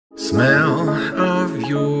Smell of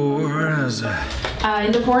yours.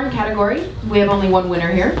 In the foreign category, we have only one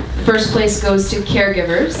winner here. First place goes to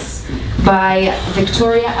Caregivers by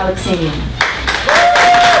Victorya Aleksanyan.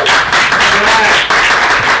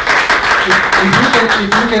 If you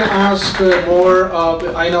can ask more,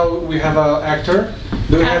 I know we have an actor.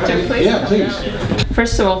 Do we have any? Please. Yeah, please.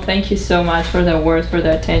 First of all, thank you so much for the awards, for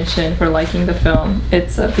the attention, for liking the film.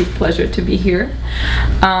 It's a big pleasure to be here.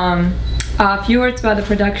 A few words about the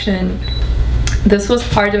production. This was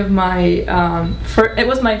part of my, it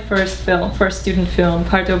was my first student film,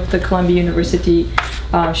 part of the Columbia University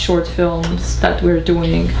short films that we're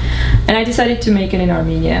doing. And I decided to make it in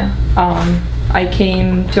Armenia. I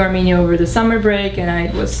came to Armenia over the summer break and I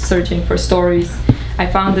was searching for stories. I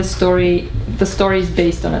found this story. The story is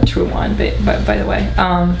based on a true one, by the way.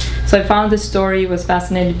 So I found this story, was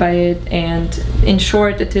fascinated by it, and in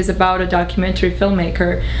short, it is about a documentary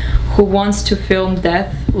filmmaker who wants to film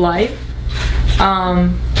death live,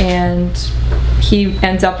 and he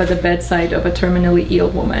ends up at the bedside of a terminally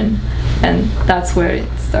ill woman, and that's where it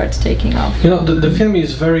starts taking off. You know, the film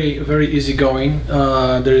is very, very easygoing.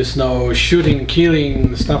 There is no shooting,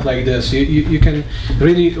 killing, stuff like this. You can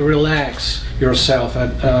really relax yourself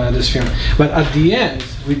at this film. But at the end,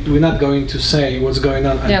 we're not going to say what's going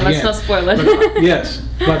on at the end. Yeah, let's not spoil it. But, yes,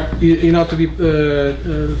 but you know,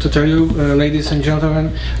 to tell you, ladies and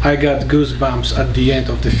gentlemen, I got goosebumps at the end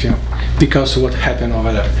of the film because of what happened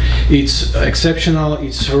over there. It's exceptional.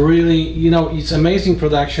 It's really, you know, it's amazing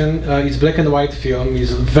production. It's black and white film.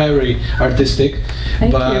 It's very artistic.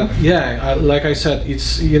 Thank but you. yeah, like I said,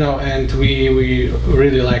 it's, you know, and we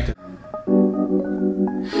really liked it.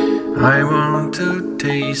 I want to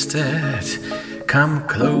taste it. Come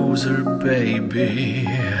closer, baby.